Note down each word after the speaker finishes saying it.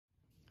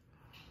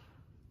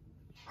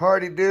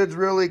Alrighty dudes,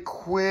 really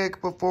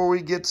quick before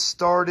we get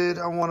started,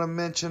 I want to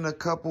mention a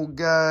couple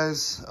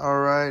guys.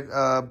 Alright,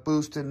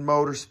 Boosted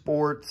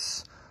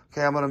Motorsports.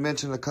 Okay, I'm going to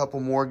mention a couple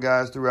more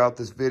guys throughout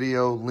this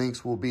video.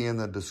 Links will be in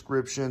the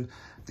description.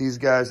 These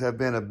guys have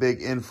been a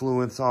big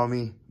influence on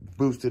me.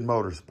 Boosted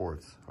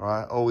Motorsports,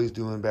 alright? Always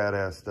doing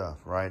badass stuff,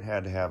 right?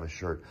 Had to have a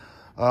shirt.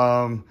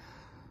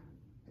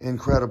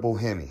 Incredible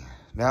Hemi.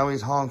 Now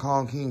he's Hong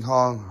Kong King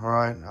Kong,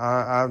 alright?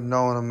 I've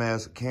known him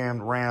as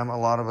Cammed Ram. A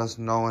lot of us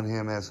knowing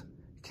him as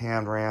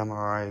Cammed Ram, all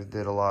right,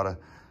 did a lot of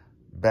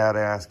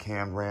badass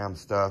Cammed Ram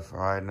stuff,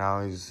 all right.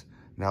 Now he's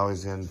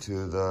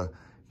into the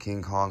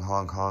King Kong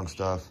Hong Kong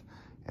stuff,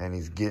 and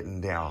he's getting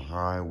down,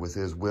 all right, with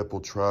his Whipple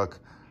truck,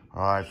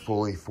 all right,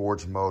 fully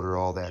forged motor,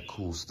 all that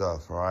cool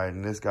stuff, all right.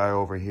 And this guy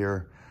over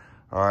here,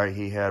 all right,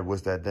 he had,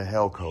 what's that, the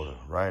Hellcoder,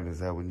 right? Is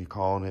that what you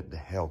calling it, the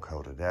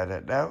Hellcoder?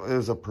 That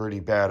is a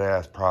pretty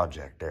badass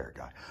project there,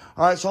 guy.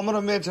 All right, so I'm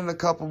gonna mention a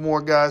couple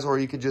more guys, or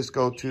you could just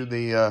go to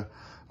the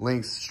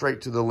links,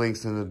 straight to the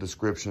links in the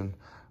description.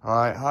 All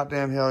right, hot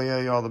damn hell yeah,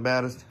 y'all the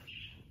baddest.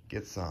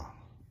 Get some.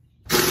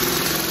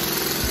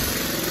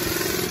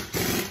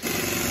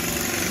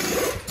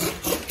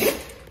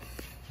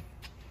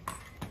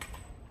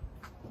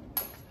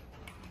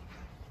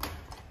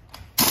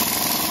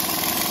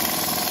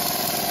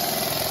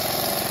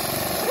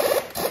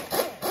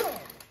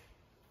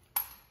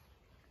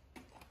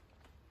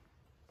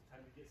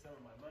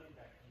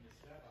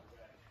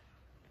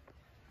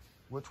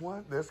 Which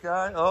one? This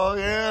guy? Oh,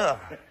 yeah.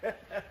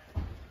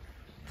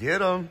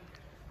 Get him.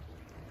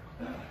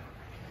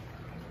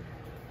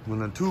 When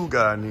the tool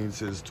guy needs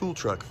his tool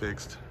truck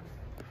fixed,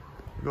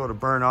 go to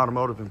Byrne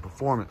Automotive and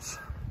Performance.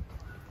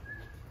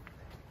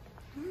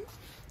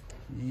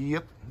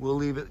 Yep, we'll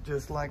leave it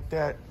just like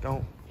that.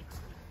 Don't.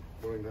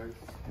 Morning, guys.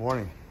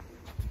 Morning.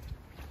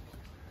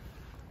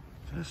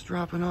 Just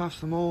dropping off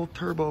some old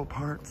turbo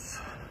parts.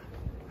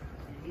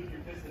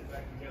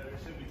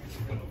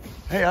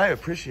 Hey, I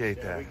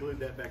appreciate that. We glued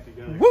that back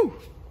together. Woo!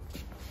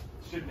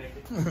 Should make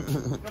it.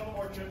 A couple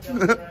more trips down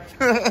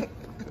the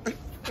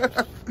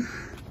track.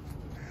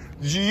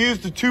 Did you use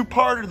the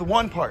 2-part or the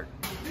 1-part?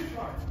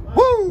 2-part.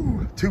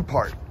 Woo!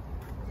 2-part.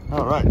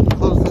 All right,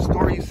 close this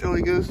door, you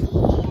silly goose.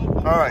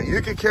 All right,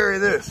 you can carry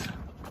this.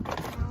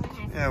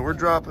 Yeah, we're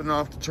dropping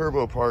off the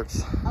turbo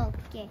parts.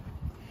 Okay.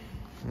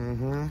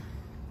 Mm-hmm.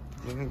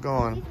 Getting it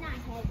going.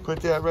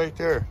 Put that right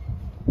there.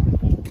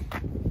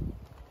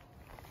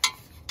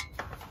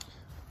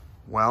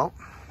 Well,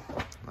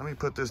 let me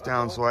put this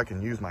down so I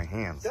can use my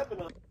hands.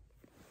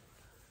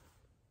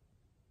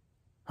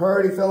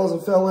 Alrighty, fellas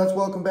and fellas,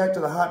 welcome back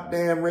to the Hot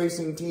Damn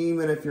Racing Team.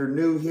 And if you're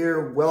new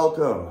here,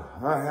 welcome.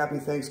 All right, happy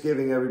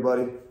Thanksgiving,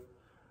 everybody.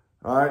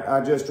 All right,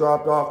 I just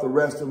dropped off the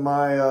rest of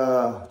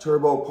my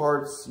turbo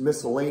parts,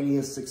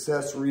 miscellaneous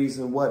accessories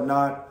and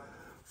whatnot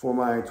for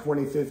my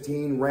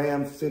 2015 Ram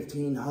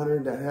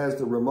 1500 that has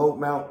the remote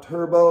mount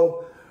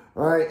turbo.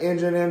 All right,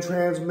 engine and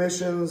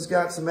transmissions,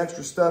 got some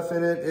extra stuff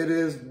in it. It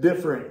is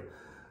different.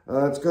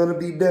 It's going to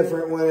be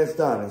different when it's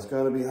done. It's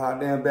going to be hot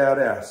damn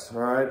badass.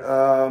 All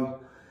right.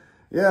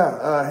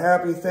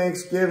 Happy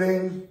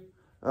Thanksgiving.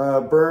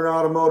 Byrne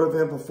Automotive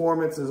and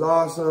Performance is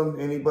awesome.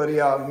 Anybody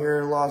out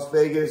here in Las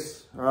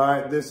Vegas, all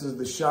right, this is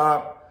the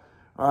shop.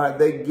 All right,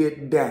 they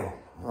get down.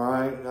 All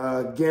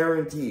right,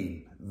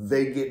 guaranteed,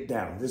 they get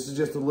down. This is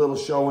just a little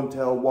show and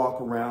tell, walk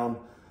around,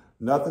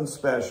 nothing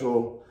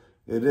special.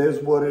 It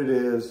is what it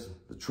is.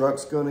 The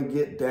truck's going to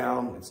get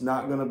down. It's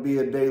not going to be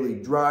a daily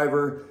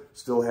driver.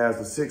 Still has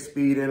the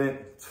 6-speed in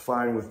it. It's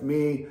fine with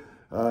me.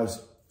 It's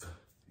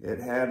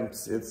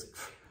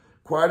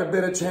quite a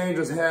bit of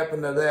changes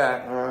happened to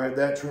that. All right,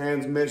 that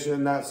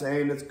transmission, not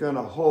saying it's going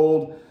to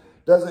hold.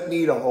 Doesn't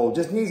need a hold.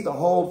 Just needs to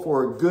hold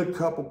for a good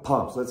couple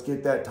pumps. Let's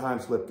get that time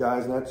slip,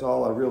 guys. And that's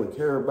all I really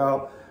care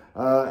about.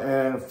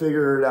 And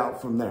figure it out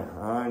from there.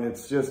 All right,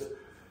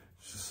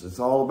 it's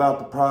all about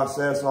the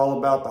process, all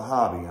about the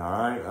hobby, all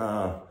right?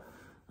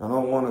 I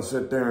don't want to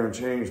sit there and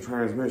change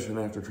transmission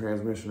after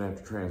transmission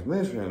after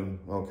transmission,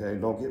 okay?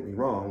 Don't get me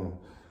wrong.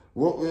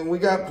 We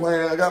got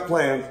plans. I got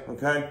plans,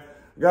 okay?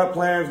 I got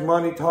plans,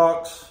 money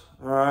talks,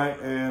 all right?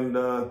 And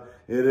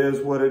it is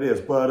what it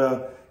is.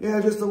 But, yeah,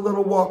 just a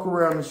little walk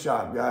around the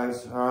shop,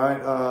 guys, all right?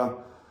 A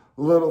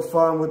little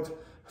fun with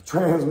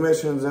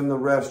transmissions in the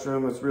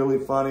restroom. It's really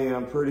funny, and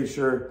I'm pretty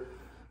sure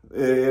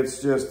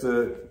it's just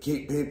to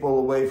keep people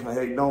away from,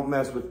 hey, don't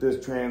mess with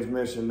this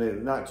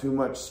transmission. Not too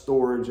much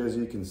storage, as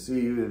you can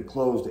see, in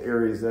closed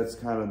areas. That's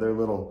kind of their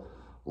little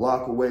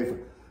lock away from.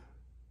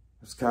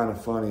 It's kind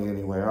of funny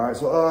anyway. All right,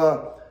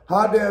 so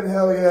hot damn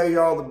hell yeah,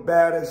 y'all the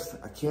baddest.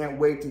 I can't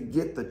wait to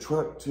get the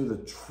truck to the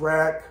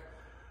track.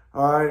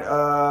 All right,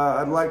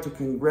 I'd like to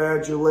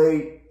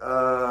congratulate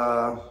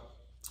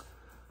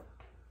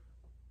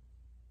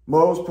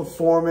Mo's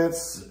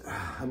Performance.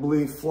 I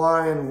believe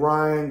Flying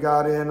Ryan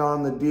got in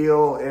on the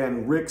deal,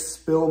 and Rick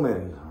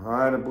Spillman, all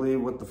right, I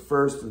believe with the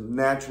first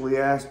naturally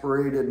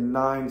aspirated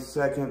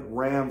 9-second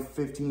Ram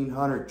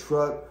 1500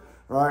 truck,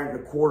 all right, in a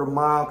quarter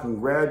mile.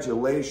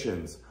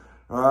 Congratulations.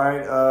 All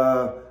right,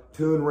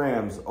 Tune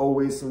Rams,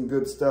 always some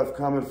good stuff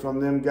coming from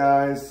them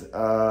guys.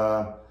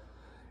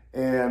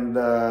 And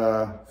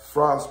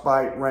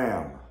Frostbite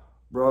Ram.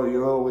 Bro,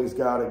 you always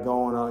got it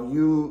going on.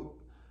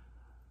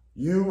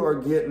 You are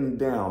getting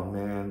down,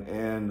 man.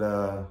 And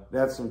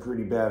that's some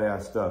pretty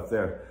badass stuff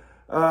there.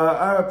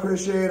 I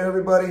appreciate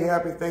everybody.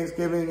 Happy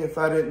Thanksgiving. If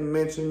I didn't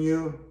mention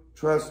you,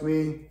 trust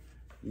me,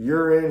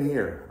 you're in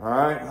here. All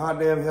right? Hot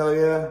damn hell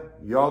yeah.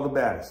 Y'all the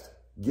baddest.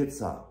 Get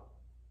some.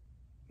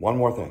 One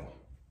more thing.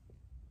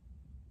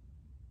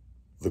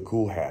 The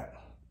cool hat.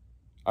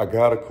 I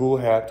got a cool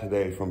hat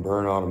today from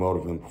Byrne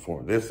Automotive and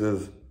Performance. This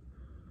is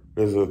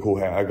a cool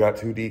hat. I got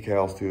 2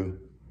 decals too.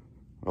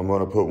 I'm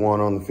gonna put one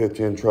on the 5th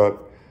gen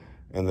truck,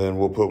 and then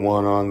we'll put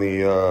one on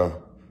the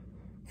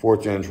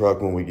 4th gen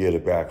truck when we get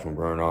it back from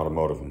Byrne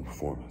Automotive and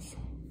Performance.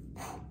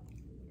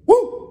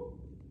 Woo!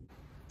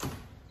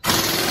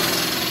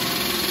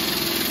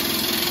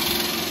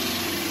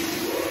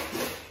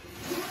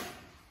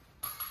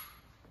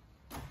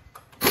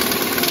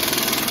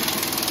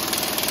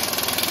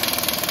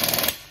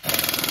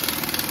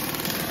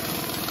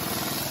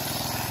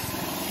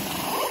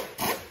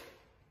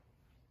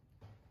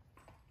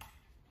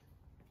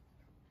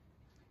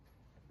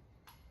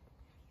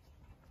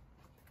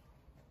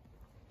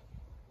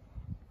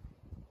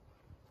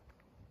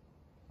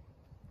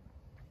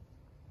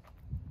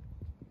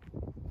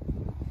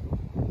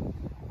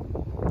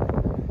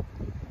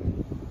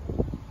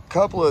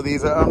 Couple of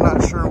these, I'm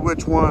not sure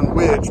which one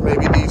which.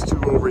 Maybe these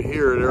two over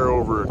here, they're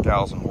over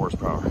 1,000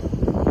 horsepower.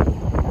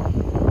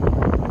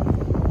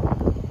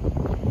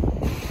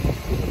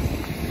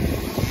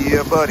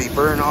 Yeah, buddy,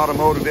 Byrne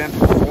Automotive and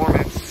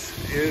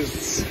Performance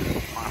is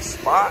my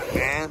spot,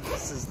 man.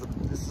 This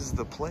is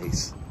the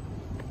place.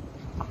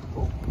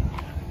 Oh.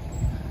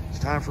 It's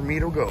time for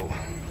me to go.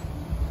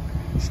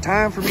 It's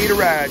time for me to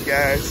ride,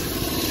 guys.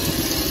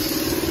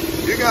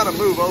 You gotta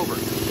move over.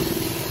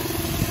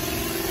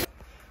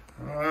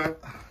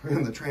 We're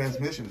in the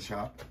transmission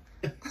shop.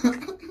 It's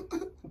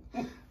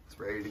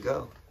ready to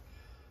go.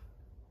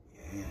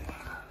 Yeah.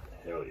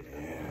 Hell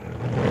yeah.